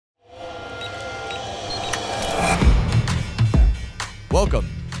Welcome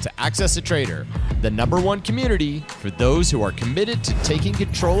to AccessATrader, the #1 community for those who are committed to taking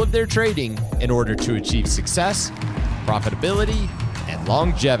control of their trading in order to achieve success, profitability, and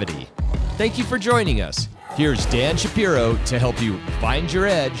longevity. Thank you for joining us. Here's Dan Shapiro to help you find your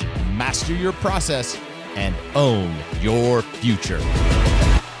edge, master your process, and own your future.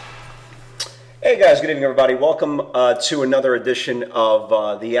 Hey guys, good evening everybody. Welcome to another edition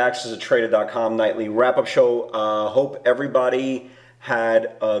of the AccessATrader.com nightly wrap-up show. Hope everybody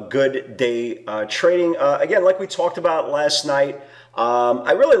had a good day trading. Again, like we talked about last night,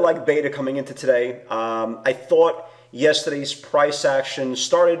 I really like beta coming into today. I thought yesterday's price action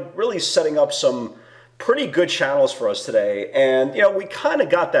started really setting up some pretty good channels for us today. And, you know, we kind of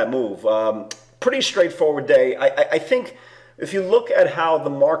got that move. Pretty straightforward day. I think if you look at how the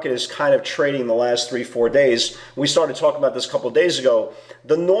market is kind of trading the last 3-4 days, we started talking about this a couple of days ago,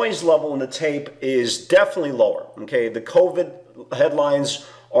 the noise level in the tape is definitely lower. Okay, the COVID headlines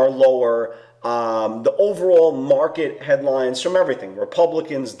are lower. The overall market headlines from everything,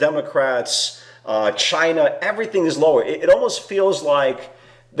 Republicans, Democrats, China, everything is lower. It almost feels like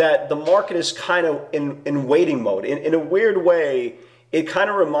that the market is kind of in waiting mode. In a weird way, it kind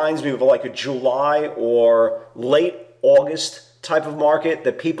of reminds me of like a July or late August type of market,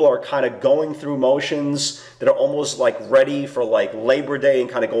 that people are kind of going through motions, that are almost like ready for like Labor Day and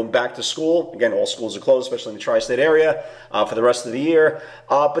kind of going back to school. Again, all schools are closed, especially in the tri-state area, for the rest of the year.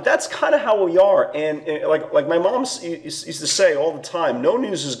 But that's kind of how we are. And like my mom used to say all the time, no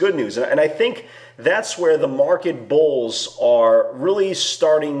news is good news. And I think that's where the market bulls are really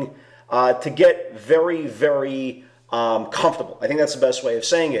starting to get very, very comfortable. I think that's the best way of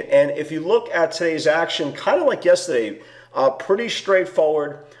saying it. And if you look at today's action, kind of like yesterday, pretty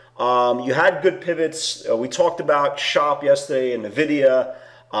straightforward. You had good pivots. We talked about Shop yesterday and NVIDIA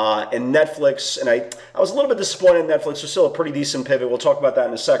and Netflix. And I was a little bit disappointed in Netflix. It's still a pretty decent pivot. We'll talk about that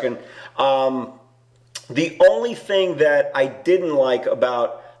in a second. The only thing that I didn't like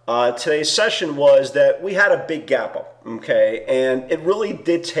about today's session was that we had a big gap up. Okay, and it really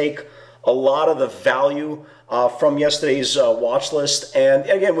did take a lot of the value from yesterday's watch list. And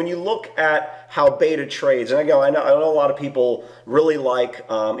again, when you look at how beta trades, and again, I know a lot of people really like,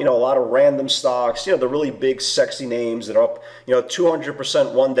 a lot of random stocks, the really big, sexy names that are up,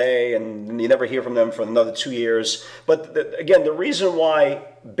 200% one day, and you never hear from them for another 2 years. But again, the reason why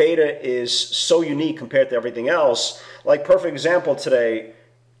beta is so unique compared to everything else, like perfect example today,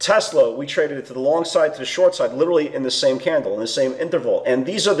 Tesla, we traded it to the long side, to the short side, literally in the same candle, in the same interval. And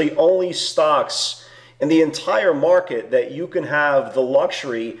these are the only stocks in the entire market that you can have the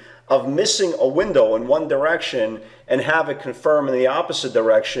luxury of missing a window in one direction and have it confirm in the opposite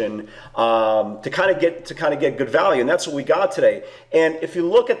direction to kind of get good value. And that's what we got today. And if you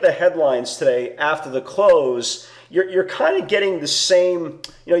look at the headlines today after the close, you're kind of getting the same,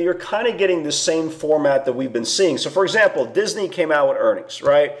 you're kind of getting the same format that we've been seeing. So for example, Disney came out with earnings,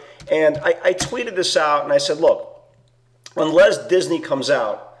 right? And I tweeted this out and I said, look, unless Disney comes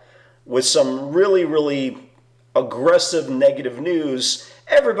out with some really, really aggressive negative news,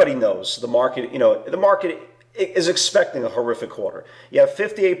 everybody knows the market, the market is expecting a horrific quarter. You have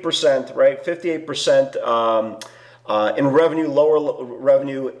 58%, right? 58% in revenue, lower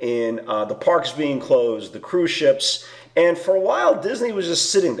revenue in the parks being closed, the cruise ships. And for a while, Disney was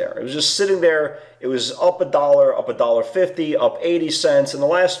just sitting there. It was just sitting there. It was up $1, up $1.50, up 80 cents. In the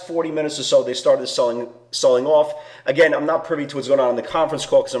last 40 minutes or so, they started selling off. Again, I'm not privy to what's going on in the conference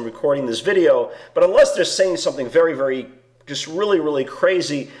call because I'm recording this video. But unless they're saying something very, very, just really, really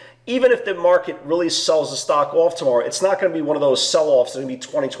crazy, even if the market really sells the stock off tomorrow, it's not going to be one of those sell-offs that are going to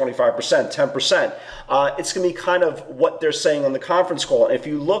be 20, 25%, 10%. It's going to be kind of what they're saying on the conference call. And if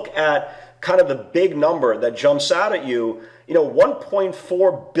you look at kind of the big number that jumps out at you,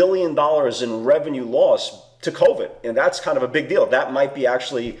 $1.4 billion in revenue loss to COVID. And that's kind of a big deal. That might be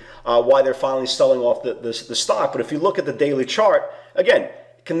actually why they're finally selling off the stock. But if you look at the daily chart, again,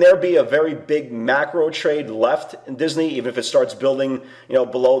 can there be a very big macro trade left in Disney, even if it starts building,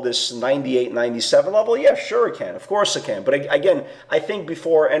 below this 98, 97 level? Yeah, sure it can. Of course it can. But again, I think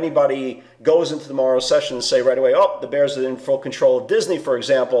before anybody goes into tomorrow's session and say right away, oh, the bears are in full control of Disney, for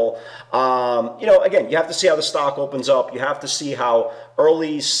example, again, you have to see how the stock opens up. You have to see how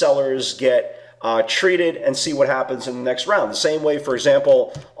early sellers get treated and see what happens in the next round. The same way, for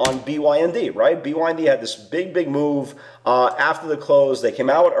example, on BYND, right? BYND had this big move after the close. They came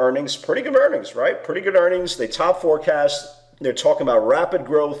out with earnings, pretty good earnings, right? Pretty good earnings. They top forecast. They're talking about rapid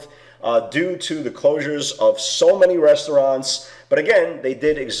growth due to the closures of so many restaurants. But again, they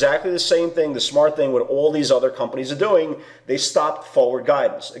did exactly the same thing, the smart thing what all these other companies are doing. They stopped forward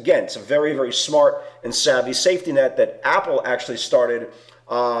guidance. Again, it's a very, very smart and savvy safety net that Apple actually started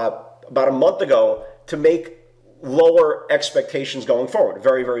about a month ago to make lower expectations going forward.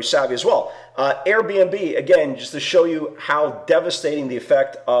 Very, very savvy as well. Airbnb, again, just to show you how devastating the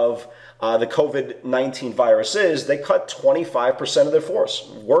effect of the COVID-19 virus is, they cut 25% of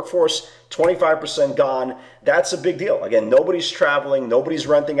their workforce, 25% gone. That's a big deal. Again, nobody's traveling, nobody's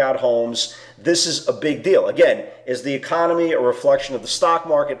renting out homes. This is a big deal. Again, is the economy a reflection of the stock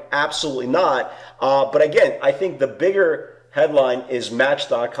market? Absolutely not. But again, I think the bigger headline is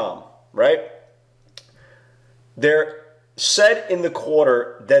Match.com, right? They're said in the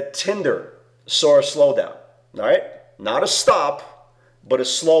quarter that Tinder saw a slowdown, all right? Not a stop, but a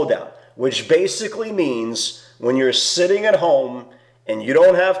slowdown, which basically means when you're sitting at home and you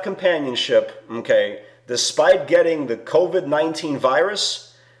don't have companionship, okay, despite getting the COVID-19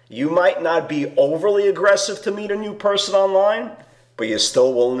 virus, you might not be overly aggressive to meet a new person online, but you're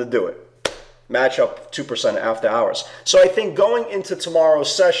still willing to do it. Match up 2% after hours. So I think going into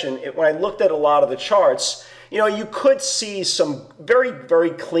tomorrow's session, when I looked at a lot of the charts, you know, you could see some very, very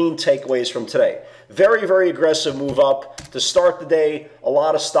clean takeaways from today. Very, very aggressive move up to start the day. A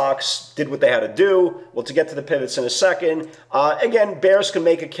lot of stocks did what they had to do. Well, to get to the pivots in a second. Again, bears can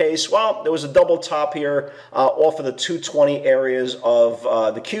make a case. Well, there was a double top here off of the 220 areas of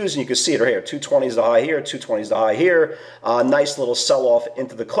the Qs, and you can see it right here. 220 is the high here, 220 is the high here. Nice little sell-off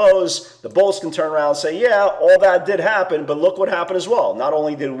into the close. The bulls can turn around and say, yeah, all that did happen, but look what happened as well. Not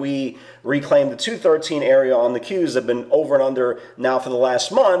only did we reclaim the 213 area on the Qs that have been over and under now for the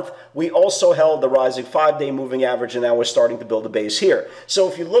last month, we also held the rising 5-day moving average, and now we're starting to build a base here.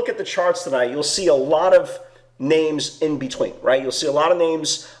 So if you look at the charts tonight, you'll see a lot of names in between, right? You'll see a lot of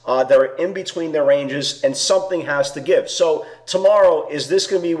names that are in between their ranges, and something has to give. So tomorrow, is this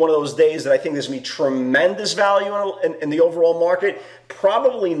going to be one of those days that I think there's going to be tremendous value in the overall market?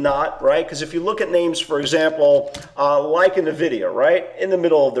 Probably not, right? Because if you look at names, for example, like NVIDIA, right, in the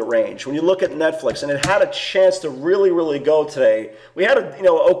middle of the range. When you look at Netflix, and it had a chance to really, really go today. We had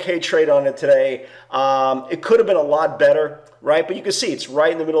a okay trade on it today. It could have been a lot better, right? But you can see it's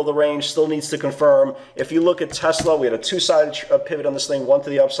right in the middle of the range, still needs to confirm. If you look at Tesla, we had a two-sided pivot on this thing, one to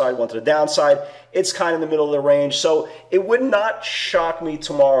the upside, one to the downside. It's kind of in the middle of the range. So it would not shock me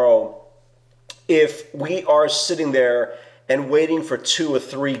tomorrow if we are sitting there and waiting for 2 or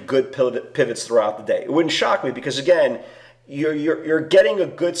 3 good pivots throughout the day. It wouldn't shock me because, again, you're getting a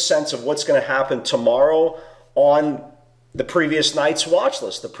good sense of what's going to happen tomorrow on the previous night's watch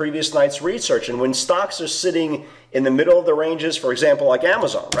list, the previous night's research. And when stocks are sitting in the middle of the ranges, for example, like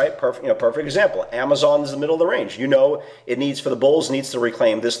Amazon, right? Perfect example. Amazon is the middle of the range. It needs, for the bulls, needs to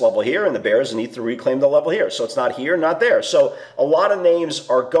reclaim this level here, and the bears need to reclaim the level here. So it's not here, not there. So a lot of names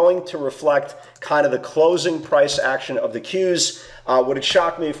are going to reflect kind of the closing price action of the Qs. Would it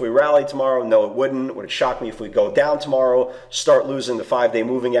shock me if we rally tomorrow? No, it wouldn't. Would it shock me if we go down tomorrow, start losing the 5-day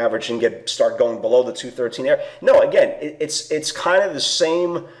moving average, and start going below the 213 area? No, again, it's kind of the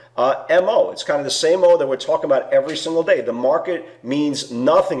same MO. It's kind of the same MO that we're talking about every single day. The market means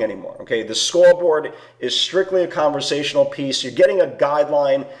nothing anymore. Okay, the scoreboard is strictly a conversational piece. You're getting a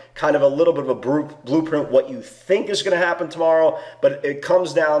guideline, kind of a little bit of a blueprint, what you think is going to happen tomorrow, but it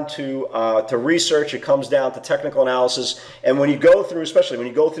comes down to research. It comes down to technical analysis. And when you go through, especially when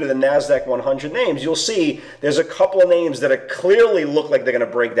you go through the NASDAQ 100 names, you'll see there's a couple of names that clearly look like they're going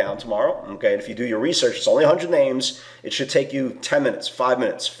to break down tomorrow. Okay, and if you do your research, it's only 100 names. It should take you 10 minutes, 5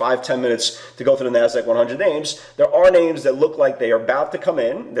 minutes, 5-10 minutes to go through the NASDAQ 100 names. There are names that look like they are about to come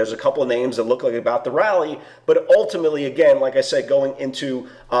in. There's a couple of names that look like they're about to rally. But ultimately, again, like I said, going into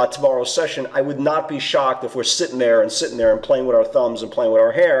tomorrow's session, I would not be shocked if we're sitting there and playing with our thumbs and playing with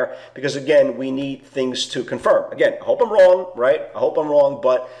our hair, because again, we need things to confirm. Again, I hope I'm wrong, right? I hope I'm wrong,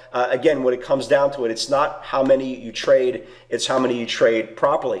 but again, when it comes down to it, it's not how many you trade, it's how many you trade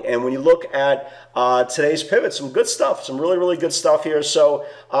properly. And when you look at today's pivot, some good stuff, some really, really good stuff here. So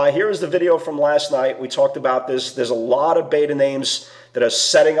here's the video from last night. We talked about this. There's a lot of beta names that are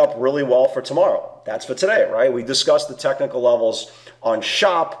setting up really well for tomorrow. That's for today, right? We discussed the technical levels on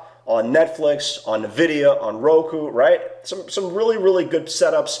Shop, on Netflix, on NVIDIA, on Roku, right? Some really, really good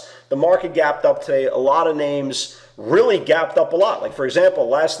setups. The market gapped up today. A lot of names really gapped up a lot. Like, for example,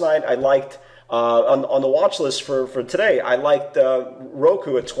 last night I liked, on the watch list for today, I liked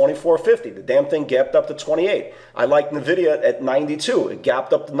Roku at 24.50. The damn thing gapped up to 28. I liked NVIDIA at 92. It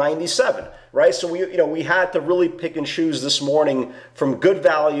gapped up to 97. right? So we had to really pick and choose this morning from good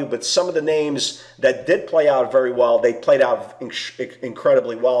value, but some of the names that did play out very well, they played out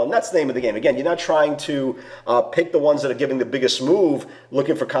incredibly well, and that's the name of the game. Again, you're not trying to pick the ones that are giving the biggest move,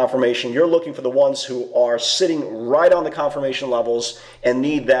 looking for confirmation. You're looking for the ones who are sitting right on the confirmation levels and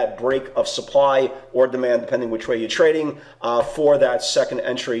need that break of supply or demand, depending which way you're trading, for that second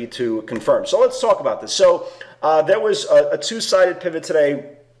entry to confirm. So let's talk about this. So there was a two-sided pivot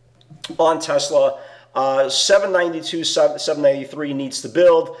today on Tesla. 792, 793 needs to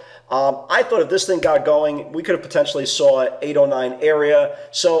build. I thought if this thing got going, we could have potentially saw 809 area.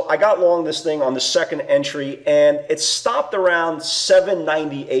 So I got long this thing on the second entry, and it stopped around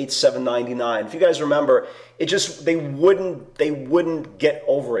 798, 799. If you guys remember, it just they wouldn't get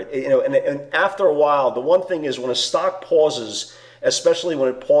over it. And after a while, the one thing is when a stock pauses, especially when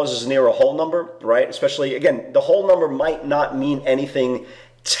it pauses near a whole number, right? Especially, again, the whole number might not mean anything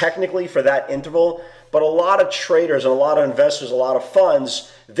technically for that interval, but a lot of traders and a lot of investors, a lot of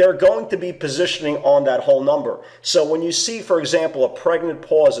funds, they're going to be positioning on that whole number. So when you see, for example, a pregnant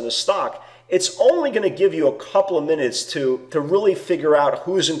pause in a stock, it's only going to give you a couple of minutes to really figure out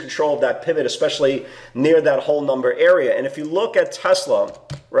who's in control of that pivot, especially near that whole number area. And if you look at Tesla,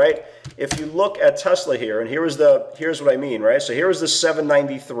 right? If you look at Tesla here, and here's what I mean, right? So here is the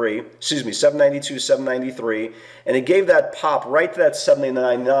 792, 793, and it gave that pop right to that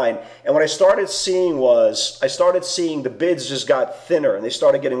 799. And what I started seeing the bids just got thinner and they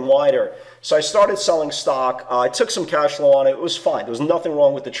started getting wider. So I started selling stock. I took some cash flow on it. It was fine. There was nothing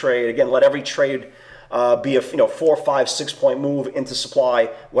wrong with the trade. Again, let every trade be a 4, 5, 6 point move into supply,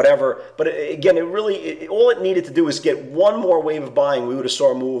 whatever. But again, all it needed to do is get one more wave of buying. We would have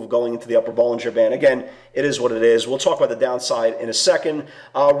saw a move going into the upper Bollinger Band. Again, it is what it is. We'll talk about the downside in a second.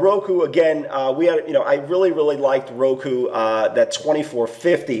 Roku, again, I really liked Roku, that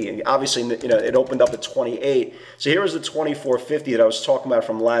 2450. And obviously, it opened up at 28. So here was the 2450 that I was talking about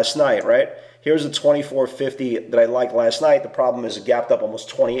from last night, right? Here's the 2450 that I liked last night. The problem is it gapped up almost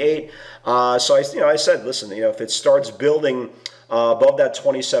 28. So I said, listen, if it starts building above that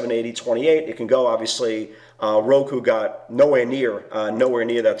 2780, 28, it can go. Obviously, Roku got nowhere near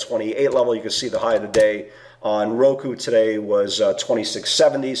that 28 level. You can see the high of the day on Roku today was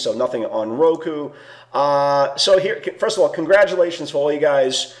 2670. So nothing on Roku. So here, first of all, congratulations for all you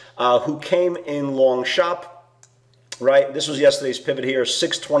guys who came in long shop. Right, this was yesterday's pivot here,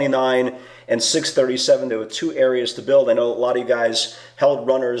 629 and 637. There were two areas to build. I know a lot of you guys held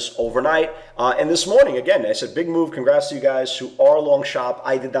runners overnight. And this morning, again, I said big move. Congrats to you guys who are long shop.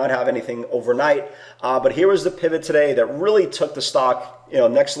 I did not have anything overnight. But here was the pivot today that really took the stock,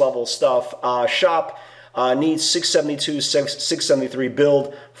 next level stuff. Shop needs 672, 673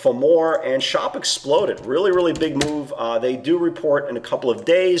 build for more. And Shop exploded. Really big move. They do report in a couple of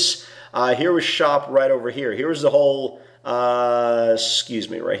days. Here was Shop right over here. Here's the whole,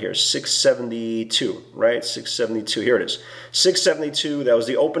 right here, 672, right? 672, here it is. 672, that was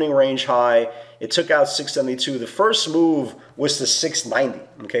the opening range high. It took out 672. The first move was to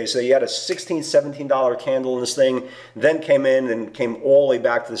 690, okay? So you had a $16, $17 candle in this thing, then came in and came all the way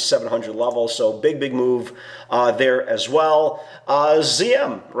back to the 700 level. So big move there as well.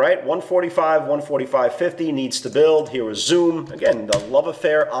 ZM, right? 145, 145.50 needs to build. Here was Zoom. Again, the love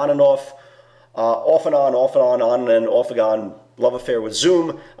affair on and off. Off and on, and off again, love affair with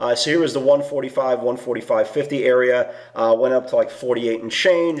Zoom. So here was the 145, 145.50 area. Went up to like 48 and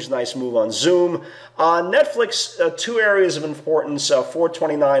change. Nice move on Zoom. Netflix, two areas of importance.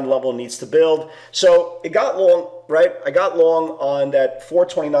 429 level needs to build. So it got long, right? I got long on that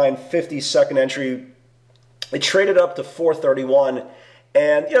 429.50 second entry. It traded up to 431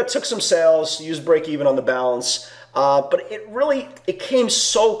 and, took some sales, used break even on the balance. But it came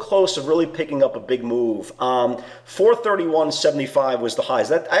so close to really picking up a big move. 431.75 was the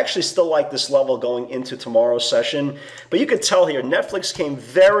highs. I actually still like this level going into tomorrow's session. But you can tell here, Netflix came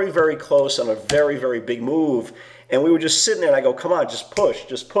very close on a very big move. And we were just sitting there and I go, come on, just push.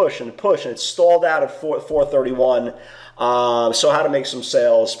 And it stalled out at 431. So how to make some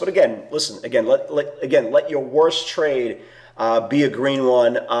sales. But again, listen, let your worst trade be a green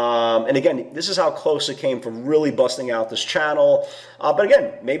one. And again, this is how close it came from really busting out this channel. But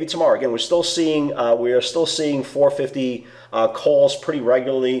again, maybe tomorrow. Again, we are still seeing 450 calls pretty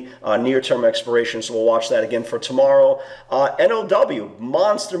regularly, near-term expiration. So we'll watch that again for tomorrow. NOW,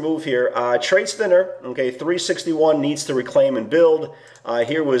 monster move here. Trades thinner. Okay, 361 needs to reclaim and build.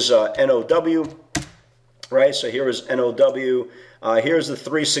 Here was NOW. right? So here is NOW. Here's the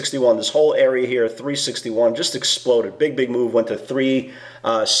 361. This whole area here, 361, just exploded. Big move, went to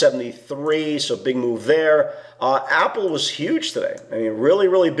 373, so big move there. Apple was huge today. I mean,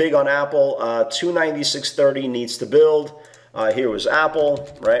 really big on Apple. 296.30 needs to build. Here was Apple,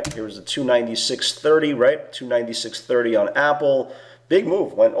 right? Here was the 296.30, right? 296.30 on Apple. Big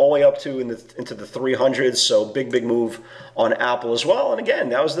move, went all the way up to into the 300s, so big move on Apple as well. And again,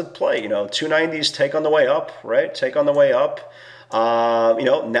 that was the play, 290s take on the way up, right? Take on the way up. Now,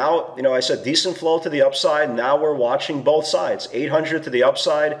 I said decent flow to the upside. Now we're watching both sides, 800 to the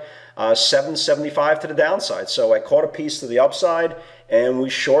upside, 775 to the downside. So I caught a piece to the upside and we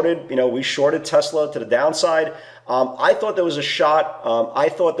shorted Tesla to the downside. I thought there was a shot. I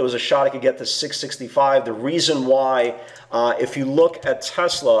could get to 665. The reason why, if you look at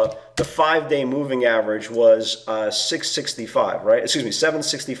Tesla, the 5-day moving average was 665, right? Excuse me,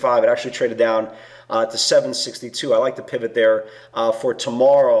 765. It actually traded down to 762. I like to pivot there for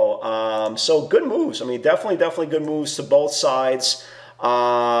tomorrow. So good moves. I mean, definitely good moves to both sides.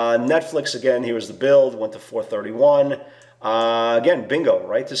 Netflix, again, here was the build, went to 431. Again, bingo,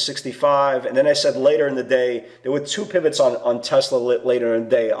 right to 65. And then I said later in the day, there were 2 pivots on Tesla later in the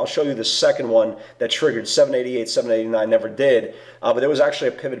day. I'll show you the second one that triggered 788, 789, never did. But there was actually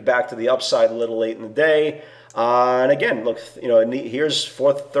a pivot back to the upside a little late in the day. And again, look, here's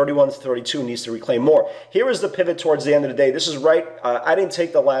 431 to 32 needs to reclaim more. Here is the pivot towards the end of the day. This is right. I didn't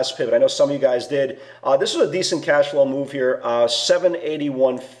take the last pivot. I know some of you guys did. This was a decent cash flow move here.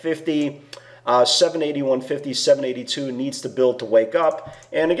 781.50. 781.50, 782 needs to build to wake up.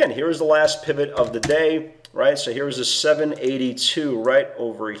 And again, here is the last pivot of the day, right? So here is a 782 right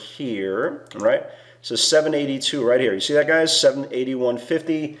over here, right? So 782 right here. You see that, guys?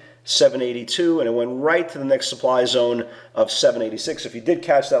 781.50, 782, and it went right to the next supply zone of 786. If you did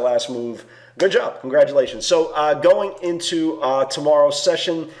catch that last move, good job. Congratulations. So going into tomorrow's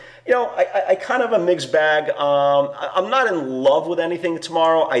session, I kind of a mixed bag. I'm not in love with anything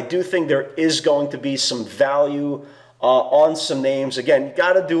tomorrow. I do think there is going to be some value on some names. Again, you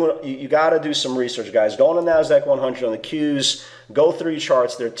gotta do some research, guys. Go on the NASDAQ 100 on the Qs. Go through your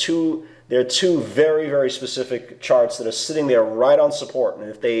charts. There are two very specific charts that are sitting there right on support, and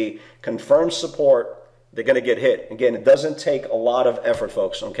if they confirm support, they're going to get hit. Again, it doesn't take a lot of effort,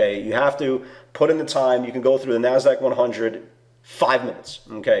 folks. Okay, you have to put in the time. You can go through the NASDAQ 100. 5 minutes,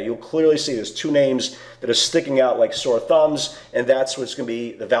 okay? You'll clearly see there's 2 names that are sticking out like sore thumbs, and that's what's going to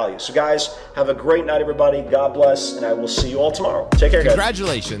be the value. So, guys, have a great night, everybody. God bless, and I will see you all tomorrow. Take care, guys.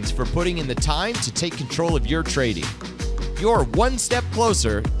 Congratulations for putting in the time to take control of your trading. You're one step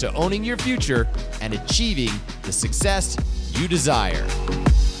closer to owning your future and achieving the success you desire.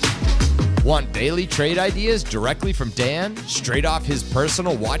 Want daily trade ideas directly from Dan, straight off his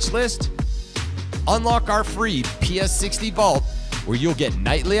personal watch list? Unlock our free PS60 Vault, where you'll get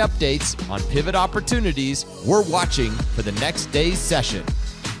nightly updates on pivot opportunities we're watching for the next day's session.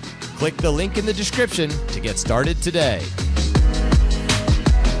 Click the link in the description to get started today.